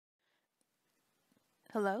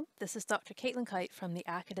Hello, this is Dr. Caitlin Kite from the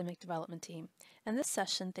Academic Development Team, and this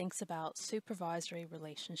session thinks about supervisory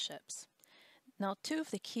relationships. Now, two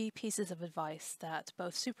of the key pieces of advice that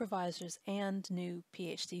both supervisors and new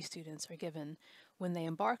PhD students are given when they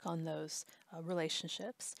embark on those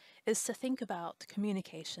relationships is to think about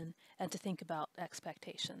communication and to think about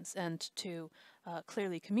expectations and to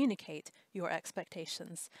clearly communicate your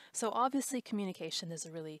expectations. So obviously communication is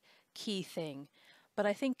a really key thing, but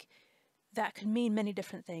I think that could mean many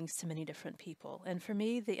different things to many different people. And for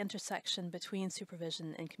me, the intersection between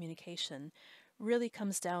supervision and communication really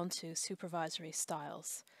comes down to supervisory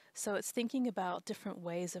styles. So it's thinking about different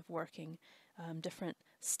ways of working, different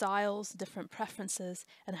styles, different preferences,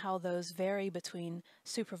 and how those vary between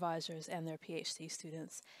supervisors and their PhD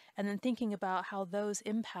students. And then thinking about how those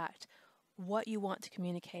impact what you want to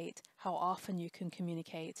communicate, how often you can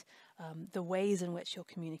communicate, the ways in which you'll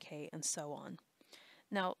communicate, and so on.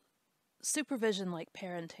 Now, supervision, like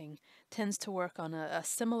parenting, tends to work on a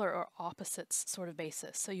similar or opposites sort of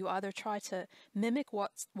basis. So you either try to mimic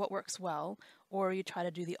what works well, or you try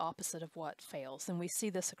to do the opposite of what fails. And we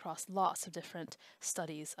see this across lots of different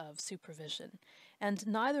studies of supervision. And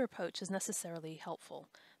neither approach is necessarily helpful,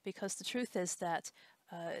 because the truth is that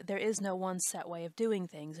there is no one set way of doing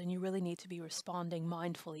things, and you really need to be responding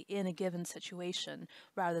mindfully in a given situation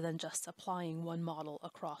rather than just applying one model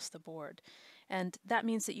across the board. And that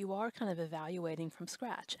means that you are kind of evaluating from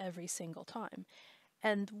scratch every single time.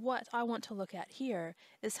 And what I want to look at here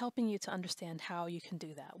is helping you to understand how you can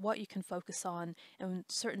do that, what you can focus on, and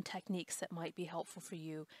certain techniques that might be helpful for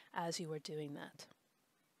you as you are doing that.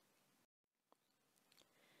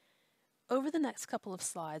 Over the next couple of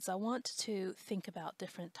slides, I want to think about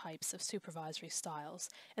different types of supervisory styles,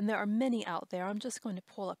 and there are many out there. I'm just going to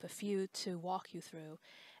pull up a few to walk you through.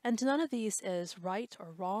 And none of these is right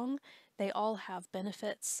or wrong. They all have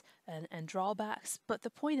benefits and drawbacks, but the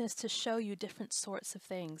point is to show you different sorts of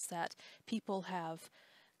things that people have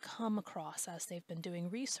come across as they've been doing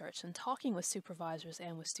research and talking with supervisors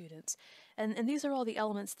and with students. And these are all the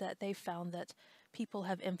elements that they've found that people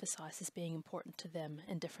have emphasized as being important to them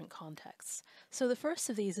in different contexts. So the first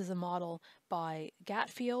of these is a model by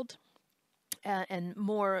Gatfield and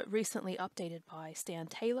more recently updated by Stan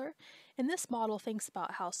Taylor. And this model thinks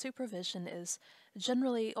about how supervision is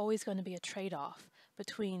generally always going to be a trade-off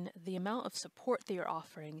between the amount of support that you're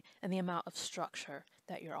offering and the amount of structure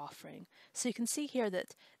that you're offering. So you can see here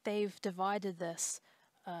that they've divided this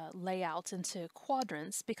layout into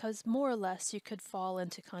quadrants because more or less you could fall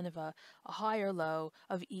into kind of a high or low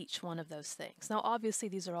of each one of those things. Now obviously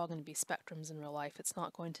these are all going to be spectrums in real life. It's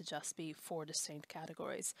not going to just be four distinct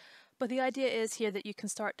categories. But the idea is here that you can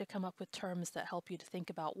start to come up with terms that help you to think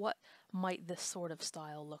about what might this sort of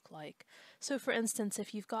style look like. So for instance,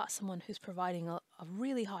 if you've got someone who's providing a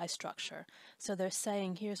really high structure, so they're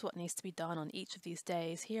saying here's what needs to be done on each of these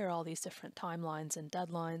days, here are all these different timelines and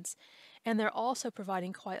deadlines, and they're also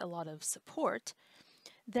providing quite a lot of support,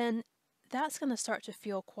 then that's going to start to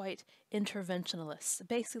feel quite interventionalist.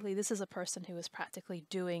 Basically, this is a person who is practically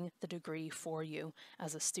doing the degree for you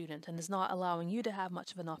as a student and is not allowing you to have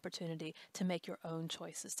much of an opportunity to make your own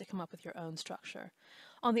choices, to come up with your own structure.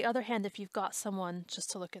 On the other hand, if you've got someone,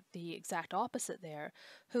 just to look at the exact opposite there,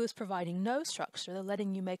 who is providing no structure, they're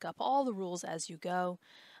letting you make up all the rules as you go,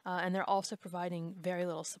 and they're also providing very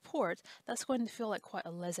little support, that's going to feel like quite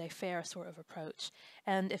a laissez-faire sort of approach.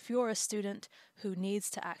 And if you're a student who needs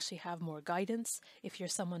to actually have more guidance, if you're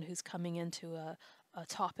someone who's coming into a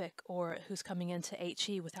topic or who's coming into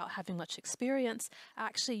HE without having much experience,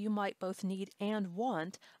 actually you might both need and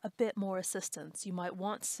want a bit more assistance. You might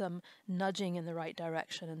want some nudging in the right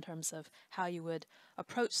direction in terms of how you would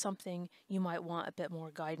approach something. You might want a bit more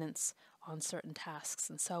guidance on certain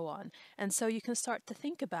tasks and so on. And so you can start to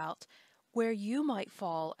think about where you might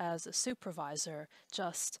fall as a supervisor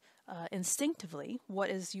just instinctively. What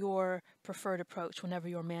is your preferred approach whenever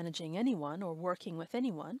you're managing anyone or working with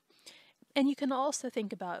anyone? And you can also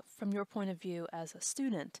think about, from your point of view as a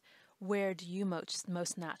student, where do you most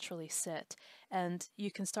naturally sit? And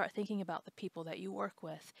you can start thinking about the people that you work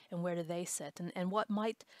with and where do they sit, and what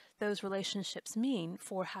might those relationships mean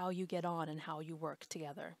for how you get on and how you work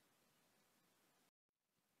together.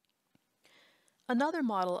 Another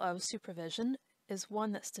model of supervision is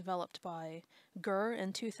one that's developed by Gurr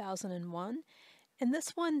in 2001, and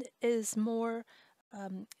this one is more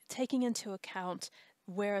taking into account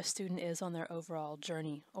where a student is on their overall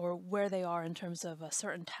journey or where they are in terms of a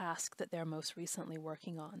certain task that they're most recently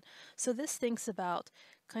working on. So this thinks about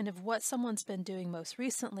kind of what someone's been doing most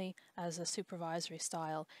recently as a supervisory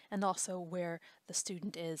style and also where the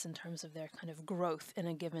student is in terms of their kind of growth in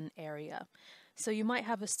a given area. So you might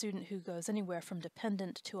have a student who goes anywhere from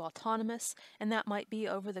dependent to autonomous, and that might be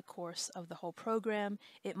over the course of the whole program.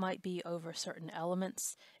 It might be over certain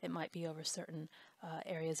elements. It might be over certain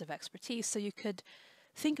areas of expertise. So you could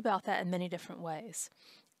think about that in many different ways.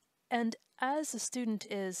 And as a student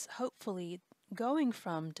is hopefully going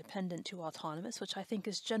from dependent to autonomous, which I think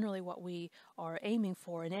is generally what we are aiming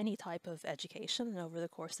for in any type of education and over the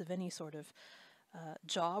course of any sort of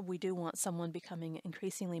job, we do want someone becoming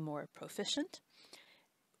increasingly more proficient.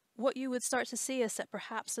 What you would start to see is that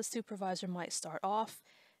perhaps the supervisor might start off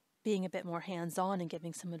being a bit more hands-on and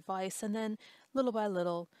giving some advice, and then little by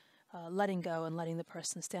little letting go and letting the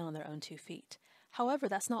person stand on their own 2 feet. However,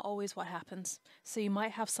 that's not always what happens. So you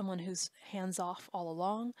might have someone who's hands-off all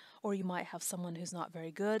along, or you might have someone who's not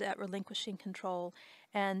very good at relinquishing control,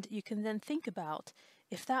 and you can then think about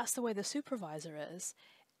if that's the way the supervisor is,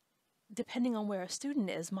 depending on where a student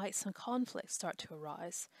is, might some conflict start to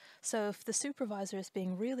arise. So if the supervisor is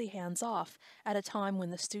being really hands-off at a time when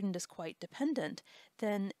the student is quite dependent,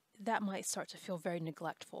 then that might start to feel very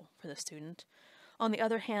neglectful for the student. On the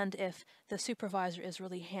other hand, if the supervisor is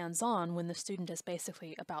really hands-on when the student is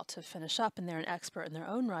basically about to finish up and they're an expert in their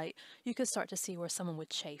own right, you could start to see where someone would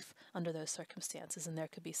chafe under those circumstances, and there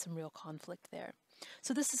could be some real conflict there.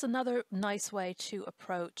 So this is another nice way to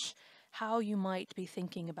approach how you might be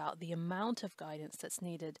thinking about the amount of guidance that's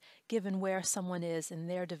needed given where someone is in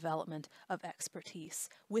their development of expertise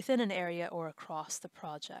within an area or across the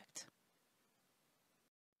project.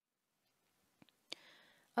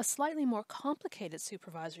 A slightly more complicated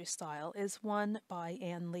supervisory style is one by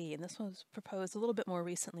Ann Lee, and this one was proposed a little bit more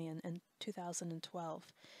recently in 2012.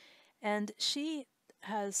 And she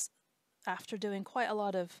has, after doing quite a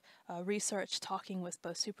lot of research, talking with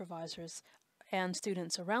both supervisors and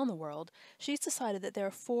students around the world, she's decided that there are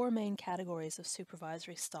 4 main categories of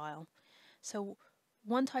supervisory style. So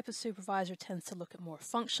one type of supervisor tends to look at more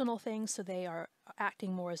functional things, so they are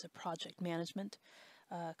acting more as a project management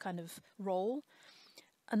kind of role.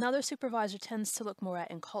 Another supervisor tends to look more at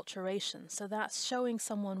enculturation, so that's showing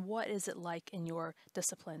someone what is it like in your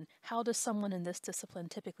discipline. How does someone in this discipline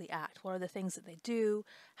typically act? What are the things that they do?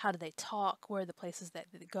 How do they talk? Where are the places that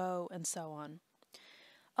they go? And so on.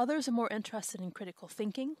 Others are more interested in critical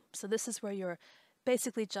thinking, so this is where you're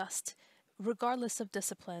basically just, regardless of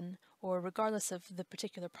discipline or regardless of the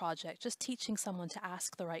particular project, just teaching someone to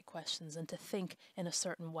ask the right questions and to think in a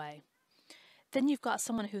certain way. Then you've got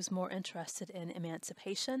someone who's more interested in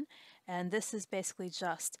emancipation, and this is basically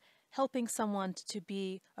just helping someone to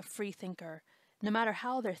be a free thinker, no matter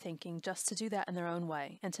how they're thinking, just to do that in their own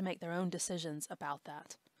way and to make their own decisions about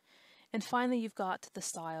that. And finally, you've got the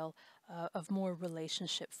style of more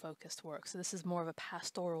relationship-focused work. So this is more of a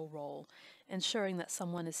pastoral role, ensuring that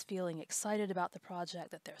someone is feeling excited about the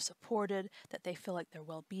project, that they're supported, that they feel like their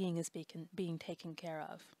well-being is being taken care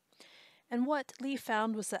of. And what Lee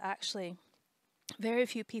found was that actually very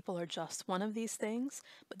few people are just one of these things,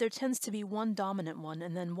 but there tends to be one dominant one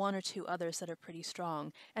and then 1 or 2 others that are pretty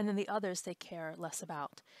strong, and then the others they care less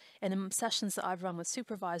about. And in sessions that I've run with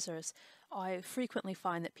supervisors, I frequently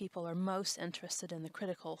find that people are most interested in the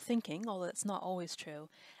critical thinking, although it's not always true,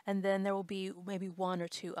 and then there will be maybe 1 or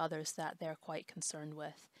 2 others that they're quite concerned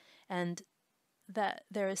with. And that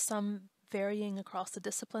there is some varying across the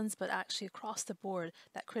disciplines, but actually across the board,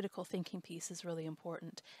 that critical thinking piece is really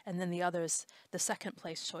important. And then the others, the second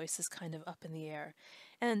place choice is kind of up in the air.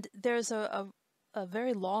 And there's a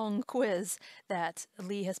very long quiz that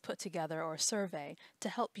Lee has put together, or a survey, to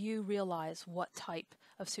help you realize what type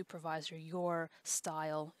of supervisor your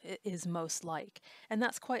style is most like. And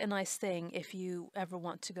that's quite a nice thing if you ever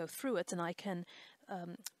want to go through it, and I can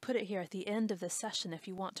put it here at the end of this session if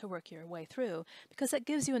you want to work your way through, because that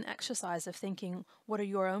gives you an exercise of thinking what are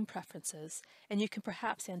your own preferences, and you can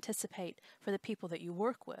perhaps anticipate for the people that you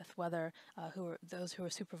work with, whether those who are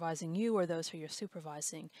supervising you or those who you're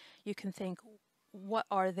supervising. You can think, what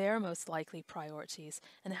are their most likely priorities,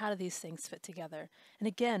 and how do these things fit together? And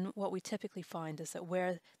again, what we typically find is that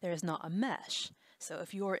where there is not a mesh, so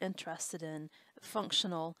if you're interested in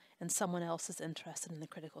functional and someone else is interested in the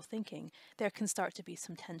critical thinking, there can start to be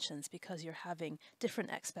some tensions because you're having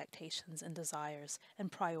different expectations and desires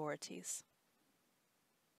and priorities.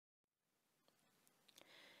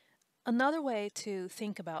 Another way to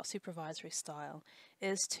think about supervisory style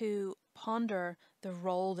is to ponder the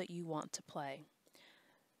role that you want to play.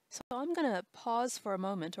 So I'm going to pause for a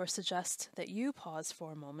moment, or suggest that you pause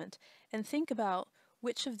for a moment, and think about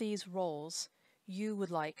which of these roles you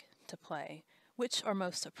would like to play, which are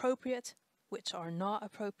most appropriate, which are not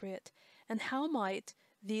appropriate, and how might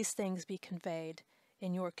these things be conveyed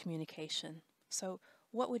in your communication. So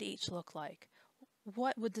what would each look like?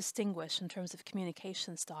 what would distinguish in terms of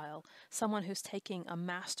communication style someone who's taking a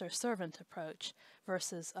master-servant approach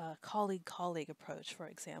versus a colleague-colleague approach, for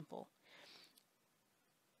example?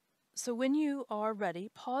 So when you are ready,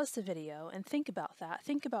 pause the video and think about that.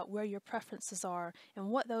 Think about where your preferences are and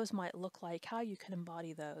what those might look like, how you can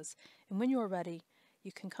embody those. And when you're ready,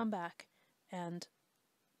 you can come back and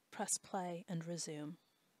press play and resume.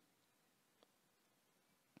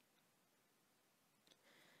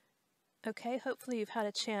 Okay, hopefully you've had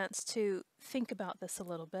a chance to think about this a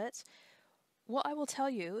little bit. What I will tell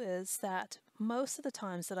you is that most of the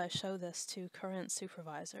times that I show this to current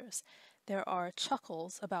supervisors, there are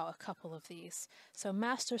chuckles about a couple of these. So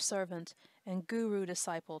master-servant and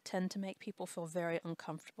guru-disciple tend to make people feel very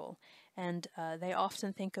uncomfortable, and they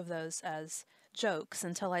often think of those as jokes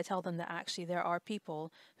until I tell them that actually there are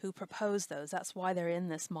people who propose those. That's why they're in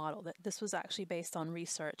this model. That this was actually based on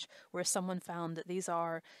research where someone found that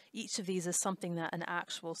each of these is something that an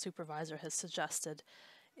actual supervisor has suggested.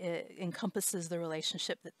 It encompasses the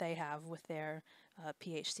relationship that they have with their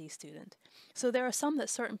PhD student. So there are some that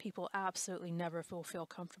certain people absolutely never will feel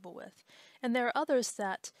comfortable with. And there are others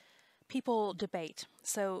that people debate.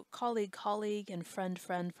 So colleague and friend,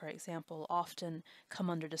 for example, often come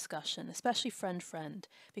under discussion, especially friend,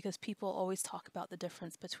 because people always talk about the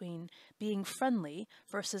difference between being friendly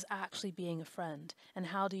versus actually being a friend. And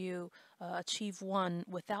how do you achieve one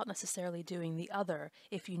without necessarily doing the other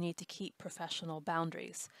if you need to keep professional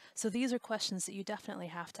boundaries? So these are questions that you definitely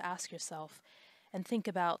have to ask yourself and think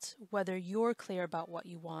about whether you're clear about what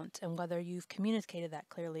you want and whether you've communicated that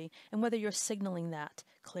clearly and whether you're signaling that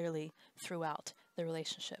clearly throughout the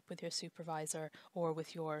relationship with your supervisor or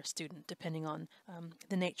with your student, depending on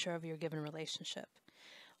the nature of your given relationship.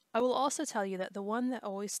 I will also tell you that the one that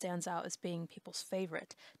always stands out as being people's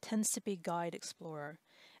favorite tends to be guide explorer.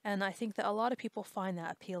 And I think that a lot of people find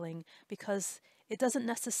that appealing because it doesn't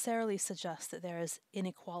necessarily suggest that there is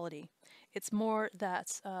inequality. It's more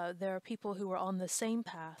that there are people who are on the same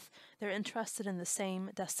path, they're interested in the same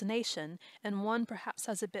destination, and one perhaps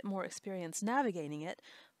has a bit more experience navigating it,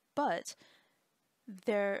 but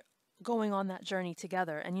they're going on that journey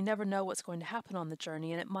together, and you never know what's going to happen on the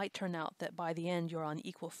journey, and it might turn out that by the end you're on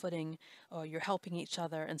equal footing, or you're helping each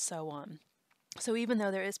other, and so on. So even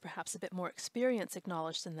though there is perhaps a bit more experience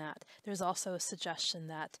acknowledged in that, there's also a suggestion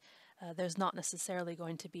that there's not necessarily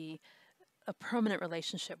going to be a permanent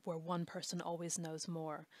relationship where one person always knows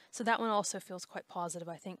more. So that one also feels quite positive,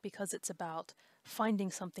 I think, because it's about finding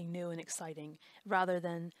something new and exciting rather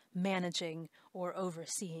than managing or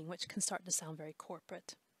overseeing, which can start to sound very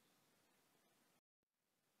corporate.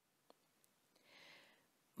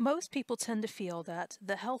 Most people tend to feel that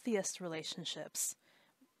the healthiest relationships,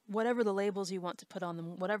 whatever the labels you want to put on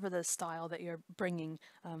them, whatever the style that you're bringing,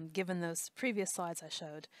 given those previous slides I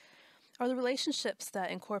showed, are the relationships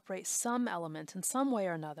that incorporate some element in some way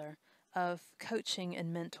or another of coaching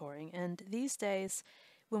and mentoring. And these days,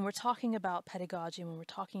 when we're talking about pedagogy, when we're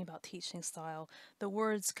talking about teaching style, the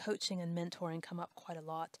words coaching and mentoring come up quite a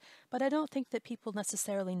lot. But I don't think that people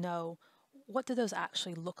necessarily know what do those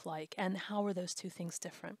actually look like and how are those two things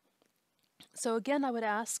different. So again, I would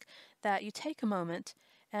ask that you take a moment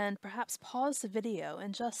and perhaps pause the video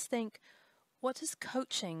and just think, what does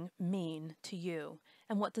coaching mean to you?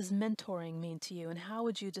 And what does mentoring mean to you? And how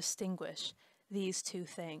would you distinguish these two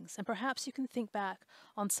things? And perhaps you can think back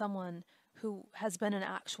on someone who has been an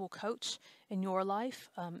actual coach in your life.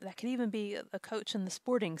 That could even be a coach in the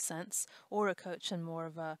sporting sense or a coach in more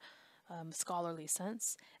of a scholarly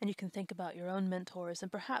sense. And you can think about your own mentors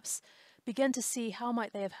and perhaps begin to see how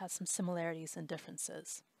might they have had some similarities and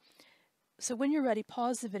differences. So when you're ready,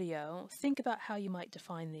 pause the video, think about how you might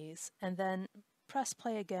define these, and then press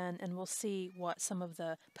play again and we'll see what some of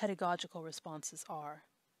the pedagogical responses are.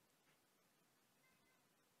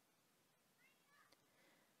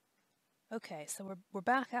 Okay, so we're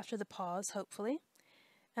back after the pause, hopefully,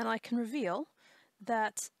 and I can reveal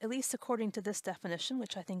that, at least according to this definition,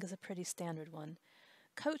 which I think is a pretty standard one,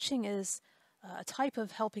 coaching is a type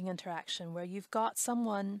of helping interaction where you've got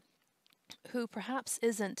someone who perhaps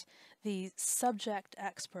isn't the subject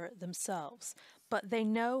expert themselves, but they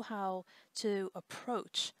know how to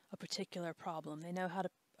approach a particular problem. They know how to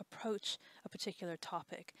approach a particular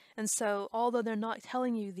topic. And so, although they're not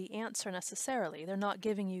telling you the answer necessarily, they're not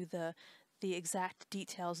giving you the exact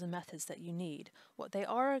details and methods that you need. What they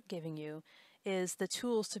are giving you is the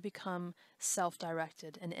tools to become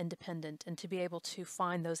self-directed and independent and to be able to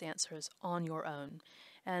find those answers on your own.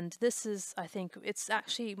 And this is, I think, it's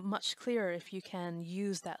actually much clearer if you can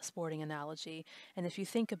use that sporting analogy. And if you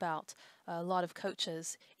think about a lot of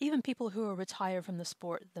coaches, even people who are retired from the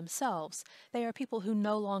sport themselves, they are people who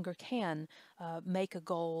no longer can make a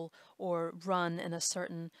goal or run in a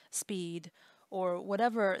certain speed or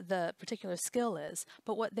whatever the particular skill is.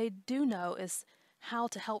 But what they do know is how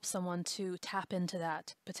to help someone to tap into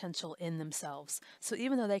that potential in themselves. So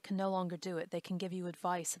even though they can no longer do it, they can give you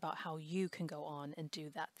advice about how you can go on and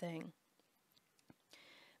do that thing.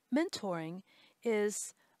 Mentoring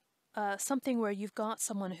is something where you've got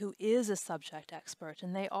someone who is a subject expert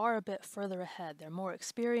and they are a bit further ahead. They're more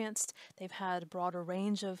experienced, they've had a broader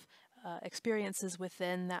range of experiences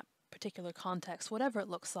within that particular context, whatever it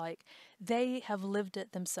looks like. They have lived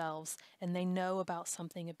it themselves and they know about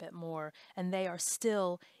something a bit more, and they are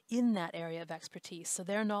still in that area of expertise. So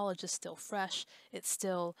their knowledge is still fresh, it's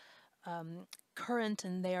still current,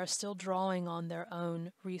 and they are still drawing on their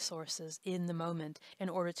own resources in the moment in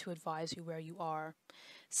order to advise you where you are.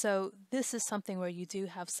 So this is something where you do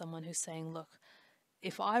have someone who's saying, look,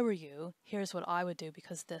 if I were you, here's what I would do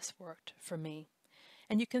because this worked for me.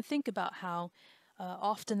 And you can think about how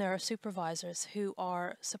often there are supervisors who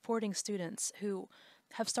are supporting students who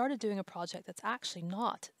have started doing a project that's actually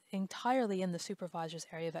not entirely in the supervisor's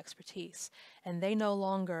area of expertise, and they no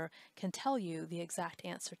longer can tell you the exact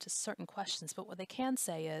answer to certain questions, but what they can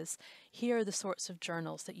say is, here are the sorts of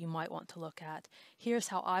journals that you might want to look at, here's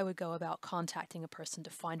how I would go about contacting a person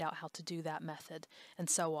to find out how to do that method, and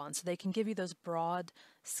so on. So they can give you those broad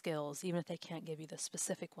skills, even if they can't give you the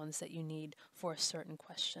specific ones that you need for a certain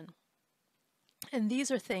question. And these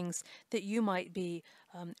are things that you might be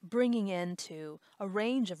bringing into a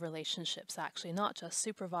range of relationships, actually, not just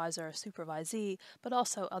supervisor or supervisee, but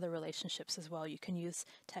also other relationships as well. You can use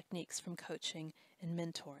techniques from coaching and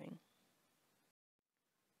mentoring.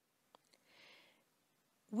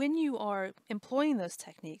 When you are employing those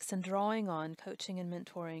techniques and drawing on coaching and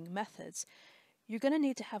mentoring methods, you're going to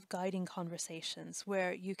need to have guiding conversations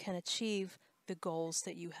where you can achieve the goals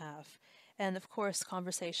that you have. And of course,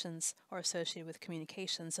 conversations are associated with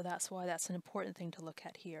communication, so that's why that's an important thing to look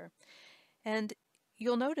at here. And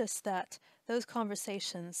you'll notice that those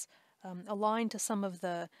conversations align to some of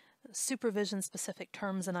the supervision-specific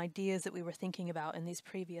terms and ideas that we were thinking about in these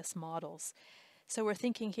previous models. So we're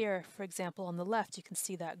thinking here, for example, on the left, you can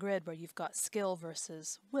see that grid where you've got skill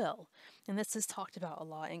versus will. And this is talked about a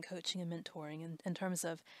lot in coaching and mentoring in terms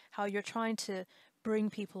of how you're trying to bring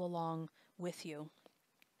people along with you,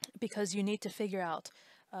 because you need to figure out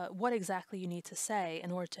what exactly you need to say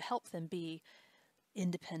in order to help them be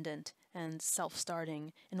independent and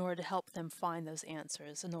self-starting, in order to help them find those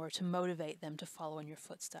answers, in order to motivate them to follow in your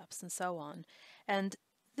footsteps, and so on. And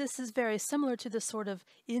this is very similar to the sort of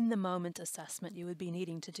in-the-moment assessment you would be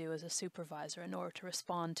needing to do as a supervisor in order to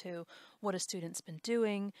respond to what a student's been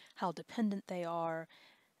doing, how dependent they are,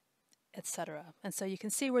 etc. And so you can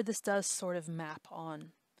see where this does sort of map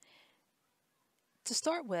on. To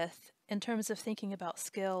start with, in terms of thinking about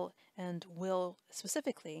skill and will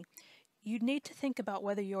specifically, you need to think about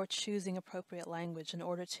whether you're choosing appropriate language in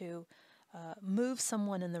order to move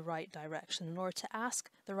someone in the right direction, in order to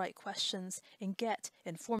ask the right questions and get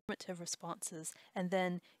informative responses, and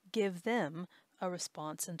then give them a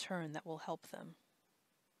response in turn that will help them.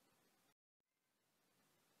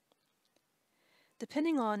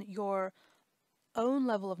 Depending on your own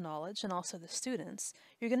level of knowledge and also the students,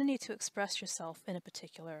 you're going to need to express yourself in a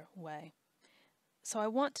particular way. So I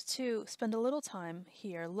want to spend a little time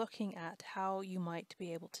here looking at how you might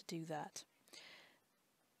be able to do that.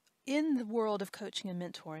 In the world of coaching and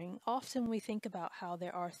mentoring, often we think about how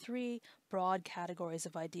there are three broad categories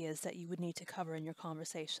of ideas that you would need to cover in your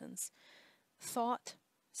conversations: thought,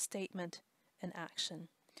 statement, and action.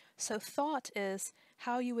 So thought is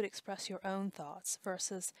how you would express your own thoughts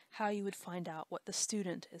versus how you would find out what the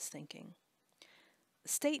student is thinking.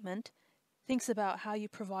 Statement thinks about how you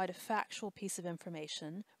provide a factual piece of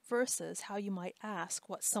information versus how you might ask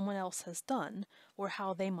what someone else has done or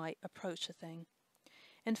how they might approach a thing.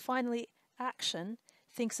 And finally, action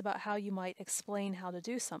thinks about how you might explain how to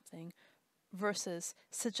do something versus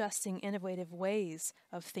suggesting innovative ways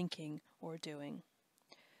of thinking or doing.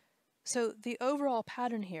 So the overall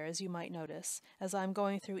pattern here, as you might notice, as I'm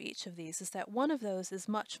going through each of these, is that one of those is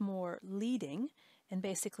much more leading and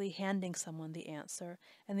basically handing someone the answer,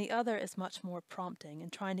 and the other is much more prompting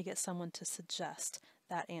and trying to get someone to suggest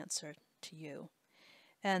that answer to you.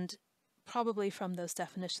 And probably from those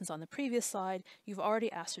definitions on the previous slide, you've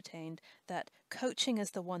already ascertained that coaching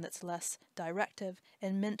is the one that's less directive,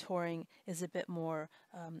 and mentoring is a bit more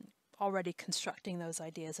already constructing those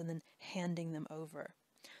ideas and then handing them over.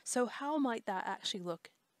 So how might that actually look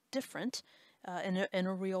different in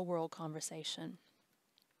a real world conversation?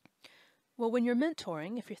 Well, when you're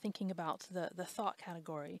mentoring, if you're thinking about the thought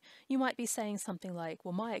category, you might be saying something like,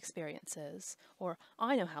 well, my experience is, or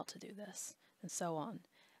I know how to do this, and so on.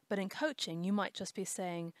 But in coaching, you might just be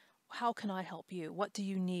saying, how can I help you? What do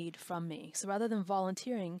you need from me? So rather than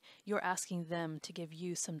volunteering, you're asking them to give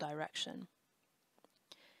you some direction.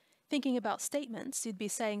 Thinking about statements, you'd be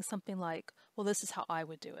saying something like, well, this is how I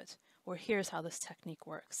would do it, or here's how this technique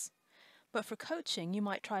works. But for coaching, you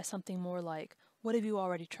might try something more like, what have you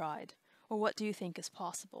already tried? Or what do you think is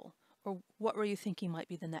possible? Or what were you thinking might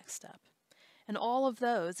be the next step? And all of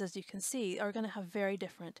those, as you can see, are going to have very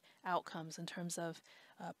different outcomes in terms of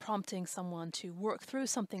prompting someone to work through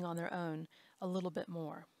something on their own a little bit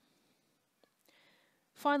more.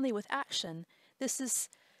 Finally, with action, this is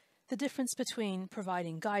the difference between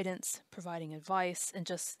providing guidance, providing advice, and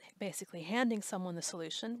just basically handing someone the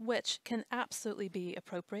solution, which can absolutely be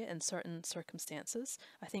appropriate in certain circumstances.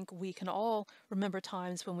 I think we can all remember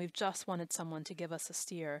times when we've just wanted someone to give us a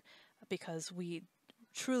steer because we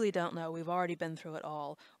truly don't know, we've already been through it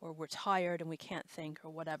all, or we're tired and we can't think,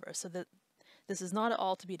 or whatever. So that this is not at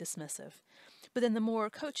all to be dismissive. But then the more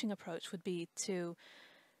coaching approach would be to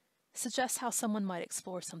suggest how someone might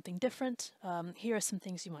explore something different. Here are some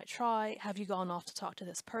things you might try. Have you gone off to talk to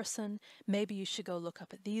this person? Maybe you should go look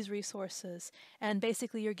up at these resources. And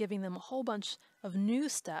basically you're giving them a whole bunch of new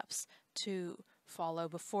steps to follow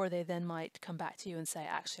before they then might come back to you and say,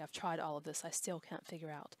 actually, I've tried all of this. I still can't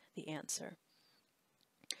figure out the answer.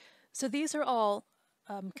 So these are all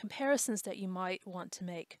comparisons that you might want to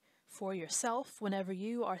make for yourself whenever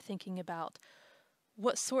you are thinking about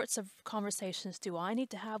what sorts of conversations do I need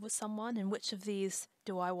to have with someone, and which of these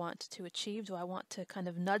do I want to achieve? Do I want to kind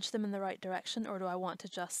of nudge them in the right direction, or do I want to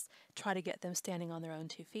just try to get them standing on their own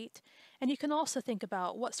 2 feet? And you can also think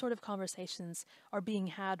about what sort of conversations are being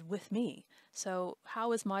had with me. So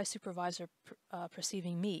how is my supervisor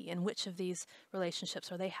perceiving me, and which of these relationships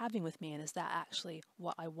are they having with me, and is that actually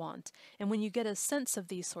what I want? And when you get a sense of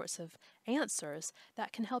these sorts of answers,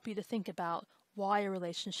 that can help you to think about why a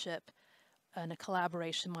relationship and a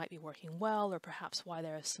collaboration might be working well, or perhaps why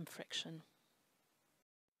there is some friction.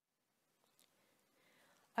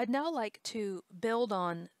 I'd now like to build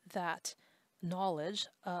on that knowledge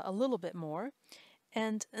a little bit more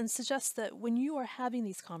and suggest that when you are having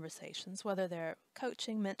these conversations, whether they're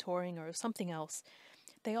coaching, mentoring, or something else,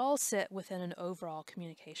 they all sit within an overall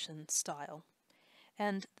communication style.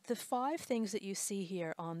 And the 5 things that you see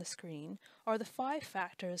here on the screen are the 5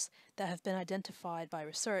 factors that have been identified by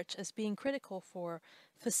research as being critical for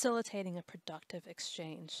facilitating a productive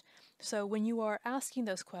exchange. So when you are asking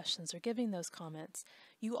those questions or giving those comments,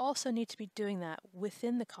 you also need to be doing that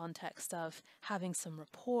within the context of having some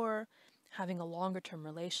rapport, having a longer-term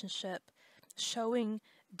relationship, showing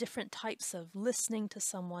different types of listening to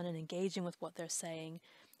someone and engaging with what they're saying,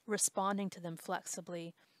 responding to them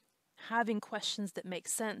flexibly, having questions that make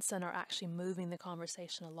sense and are actually moving the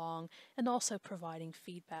conversation along, and also providing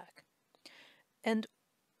feedback. And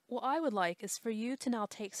what I would like is for you to now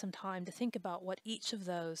take some time to think about what each of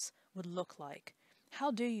those would look like. How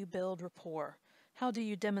do you build rapport? How do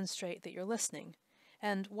you demonstrate that you're listening?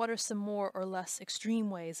 And what are some more or less extreme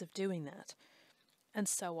ways of doing that? And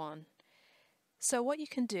so on. So what you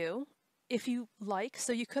can do, if you like,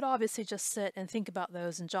 so you could obviously just sit and think about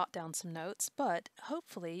those and jot down some notes, but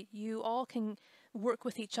hopefully you all can work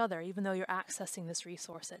with each other even though you're accessing this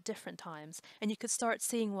resource at different times, and you could start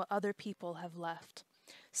seeing what other people have left.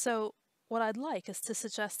 So what I'd like is to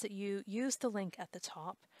suggest that you use the link at the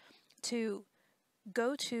top to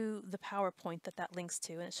go to the PowerPoint that links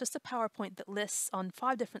to, and it's just a PowerPoint that lists on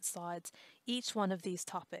 5 different slides each one of these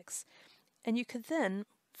topics. And you could then,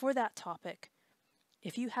 for that topic,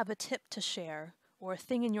 if you have a tip to share or a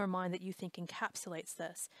thing in your mind that you think encapsulates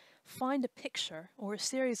this, find a picture or a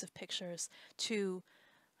series of pictures to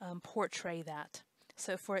portray that.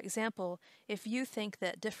 So for example, if you think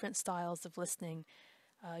that different styles of listening,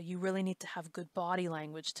 you really need to have good body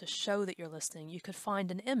language to show that you're listening, you could find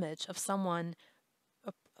an image of someone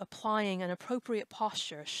applying an appropriate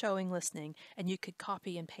posture, showing listening, and you could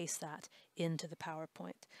copy and paste that into the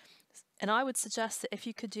PowerPoint. And I would suggest that if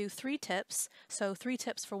you could do 3 tips, so 3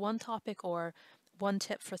 tips for one topic or 1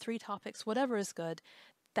 tip for 3 topics, whatever is good,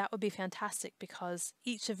 that would be fantastic, because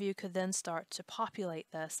each of you could then start to populate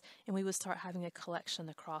this, and we would start having a collection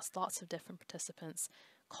across lots of different participants,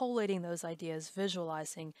 collating those ideas,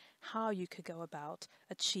 visualizing how you could go about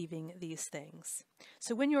achieving these things.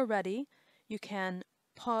 So when you're ready, you can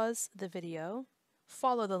pause the video,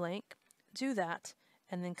 follow the link, do that,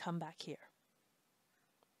 and then come back here.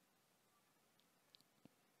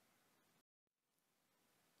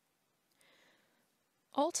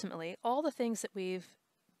 Ultimately, all the things that we've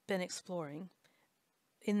been exploring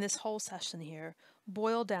in this whole session here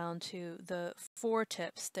boil down to the 4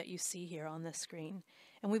 tips that you see here on this screen,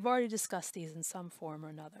 and we've already discussed these in some form or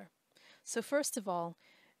another. So first of all,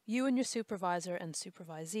 you and your supervisor and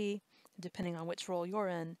supervisee, depending on which role you're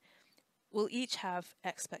in, will each have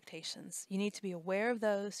expectations. You need to be aware of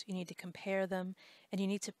those, you need to compare them, and you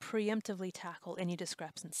need to preemptively tackle any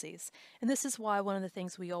discrepancies. And this is why one of the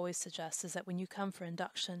things we always suggest is that when you come for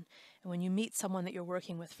induction and when you meet someone that you're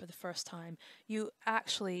working with for the first time, you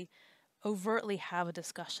actually overtly have a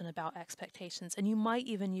discussion about expectations. And you might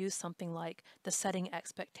even use something like the setting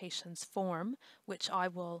expectations form, which I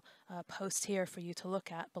will post here for you to look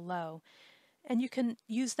at below. And you can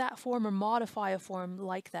use that form or modify a form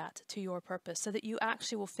like that to your purpose so that you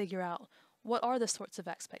actually will figure out what are the sorts of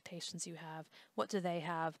expectations you have, what do they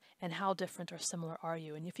have, and how different or similar are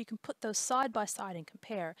you. And if you can put those side by side and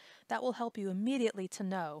compare, that will help you immediately to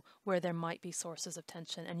know where there might be sources of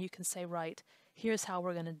tension. And you can say, right, here's how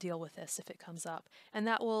we're going to deal with this if it comes up. And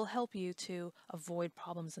that will help you to avoid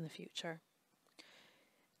problems in the future.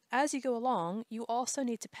 As you go along, you also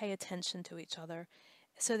need to pay attention to each other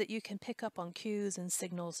so that you can pick up on cues and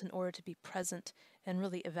signals in order to be present and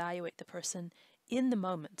really evaluate the person in the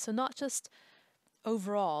moment. So not just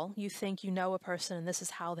overall, you think you know a person and this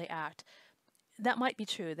is how they act. That might be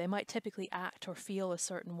true. They might typically act or feel a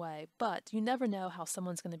certain way, but you never know how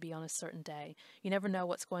someone's going to be on a certain day. You never know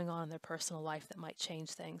what's going on in their personal life that might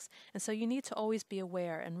change things. And so you need to always be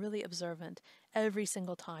aware and really observant every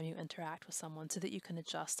single time you interact with someone so that you can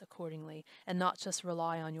adjust accordingly and not just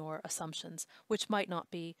rely on your assumptions, which might not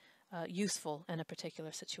be useful in a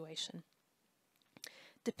particular situation.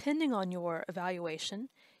 Depending on your evaluation,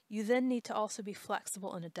 you then need to also be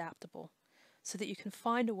flexible and adaptable, so that you can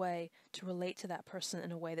find a way to relate to that person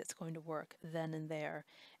in a way that's going to work then and there.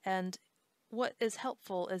 And what is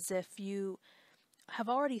helpful is if you have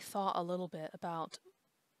already thought a little bit about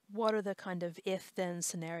what are the kind of if-then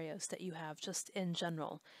scenarios that you have just in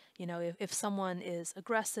general. You know, if someone is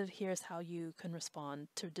aggressive, here's how you can respond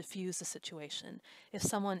to diffuse the situation. If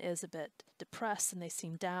someone is a bit depressed and they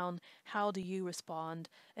seem down, how do you respond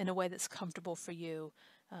in a way that's comfortable for you?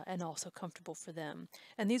 And also comfortable for them.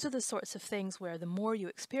 And these are the sorts of things where the more you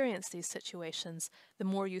experience these situations, the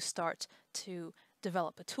more you start to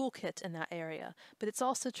develop a toolkit in that area. But it's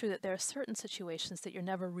also true that there are certain situations that you're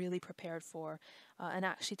never really prepared for, and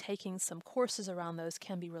actually taking some courses around those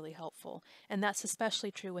can be really helpful. And that's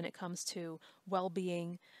especially true when it comes to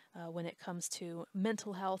well-being, when it comes to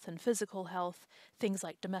mental health and physical health, things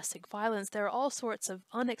like domestic violence. There are all sorts of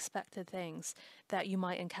unexpected things that you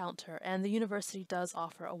might encounter, and the university does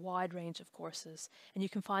offer a wide range of courses, and you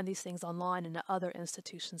can find these things online and at other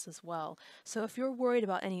institutions as well. So if you're worried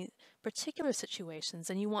about any particular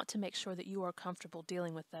situations and you want to make sure that you are comfortable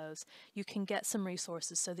dealing with those, you can get some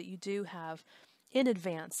resources so that you do have in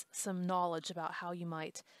advance some knowledge about how you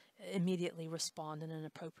might immediately respond in an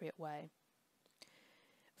appropriate way.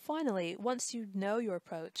 Finally, once you know your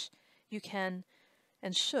approach, you can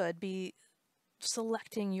and should be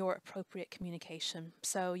selecting your appropriate communication.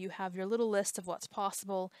 So you have your little list of what's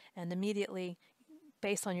possible, and immediately,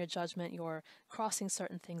 based on your judgment, you're crossing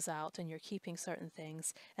certain things out and you're keeping certain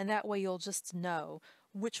things. And that way you'll just know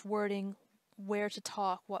which wording, where to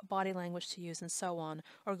talk, what body language to use, and so on,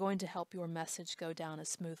 are going to help your message go down as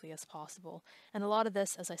smoothly as possible. And a lot of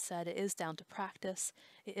this, as I said, it is down to practice,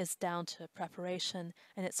 it is down to preparation,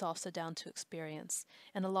 and it's also down to experience.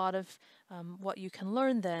 And a lot of what you can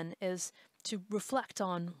learn then is to reflect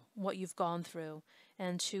on what you've gone through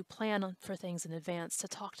and to plan for things in advance, to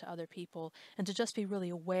talk to other people, and to just be really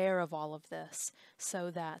aware of all of this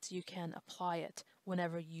so that you can apply it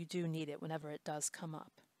whenever you do need it, whenever it does come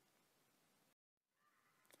up.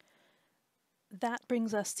 That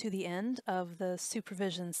brings us to the end of the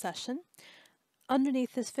supervision session.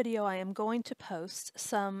 Underneath this video, I am going to post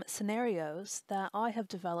some scenarios that I have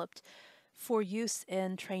developed for use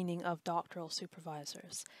in training of doctoral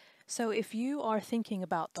supervisors. So if you are thinking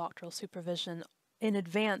about doctoral supervision in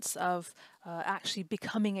advance of actually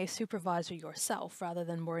becoming a supervisor yourself, rather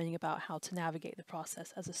than worrying about how to navigate the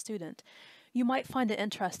process as a student, you might find it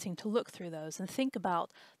interesting to look through those and think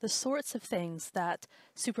about the sorts of things that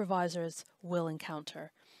supervisors will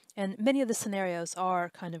encounter. And many of the scenarios are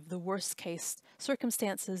kind of the worst case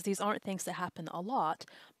circumstances. These aren't things that happen a lot,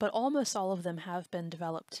 but almost all of them have been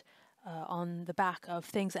developed on the back of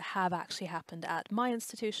things that have actually happened at my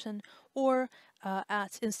institution or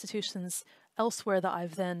at institutions elsewhere that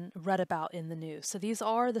I've then read about in the news. So these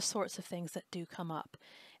are the sorts of things that do come up.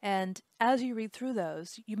 And as you read through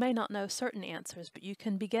those, you may not know certain answers, but you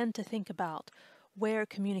can begin to think about where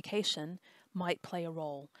communication might play a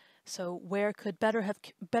role. So where could better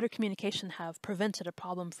communication have prevented a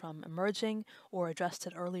problem from emerging or addressed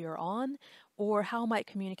it earlier on? Or how might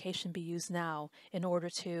communication be used now in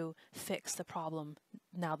order to fix the problem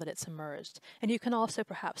now that it's emerged? And you can also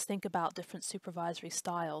perhaps think about different supervisory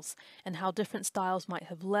styles and how different styles might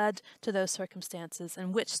have led to those circumstances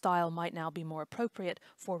and which style might now be more appropriate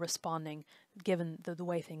for responding given the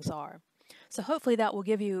way things are. So hopefully that will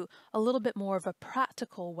give you a little bit more of a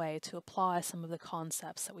practical way to apply some of the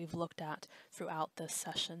concepts that we've looked at throughout this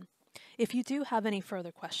session. If you do have any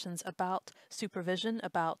further questions about supervision,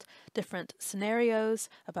 about different scenarios,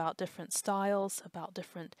 about different styles, about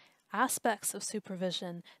different aspects of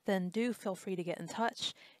supervision, then do feel free to get in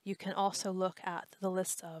touch. You can also look at the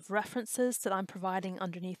list of references that I'm providing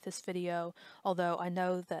underneath this video. Although I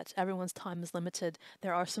know that everyone's time is limited,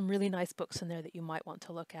 there are some really nice books in there that you might want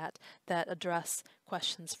to look at that address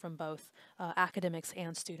questions from both academics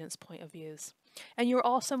and students' point of views. And you're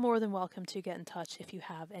also more than welcome to get in touch if you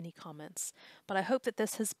have any comments. But I hope that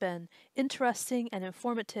this has been interesting and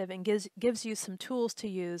informative and gives you some tools to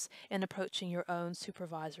use in approaching your own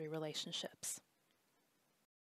supervisory relationships.